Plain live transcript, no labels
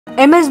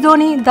MS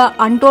Dhoni the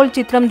untold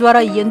చిత్రం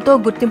ద్వారా ఎంతో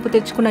గుర్తింపు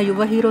తెచ్చుకున్న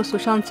యువ హీరో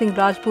సుశాంత్ సింగ్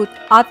రాజ్పూత్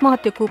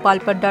ఆత్మహత్యకు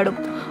పాల్పడ్డాడు.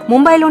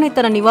 ముంబైలోని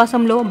తన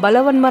నివాసంలో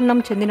బలవన్మరణం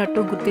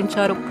చెందినట్టు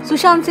గుర్తించారు.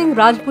 సుశాంత్ సింగ్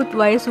రాజ్పూత్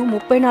వయసు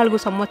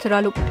 34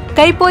 సంవత్సరాలు.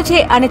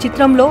 కైపోచే అనే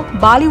చిత్రంలో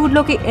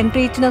బాలీవుడ్లోకి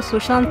ఎంట్రీ ఇచ్చిన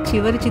సుశాంత్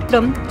చివరి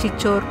చిత్రం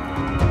చిచ్చోర్.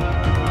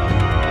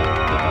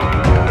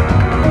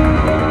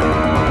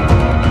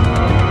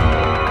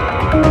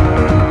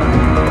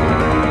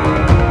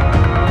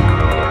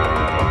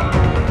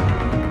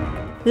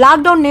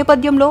 లాక్డౌన్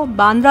నేపథ్యంలో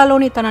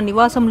బాంద్రాలోని తన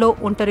నివాసంలో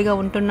ఒంటరిగా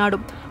ఉంటున్నాడు.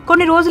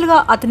 కొన్ని రోజులుగా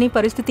అతని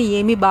పరిస్థితి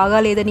ఏమీ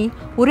బాగాలేదని,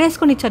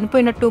 ఉరేసుకుని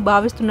చనిపోయినట్టు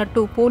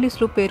భావిస్తున్నట్టు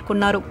పోలీసులు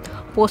పేర్కొన్నారు.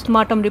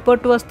 పోస్ట్మార్టం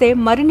రిపోర్టు వస్తే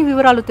మరిన్ని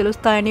వివరాలు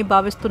తెలుస్తాయని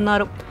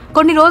భావిస్తున్నారు.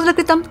 కొన్ని రోజుల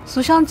క్రితం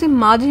సుశాంత్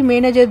సింగ్ మాజీ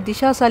మేనేజర్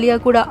దిశా సలియా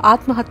కూడా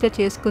ఆత్మహత్య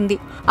చేసుకుంది.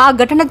 ఆ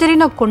ఘటన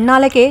జరిగిన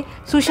కొన్నాళ్లకే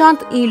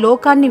సుశాంత్ ఈ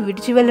లోకాన్ని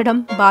విడిచి వెళ్లడం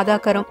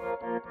బాధాకరం.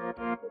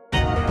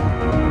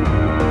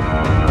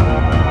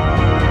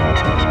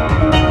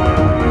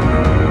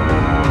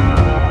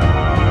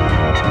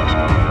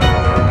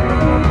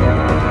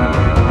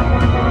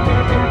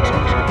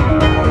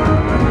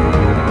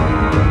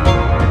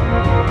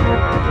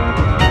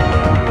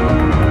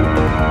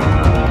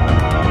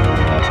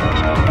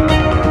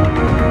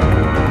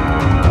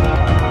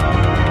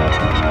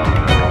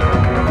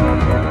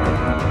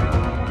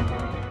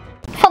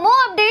 For more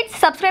updates,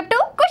 subscribe to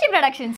Kushi Productions.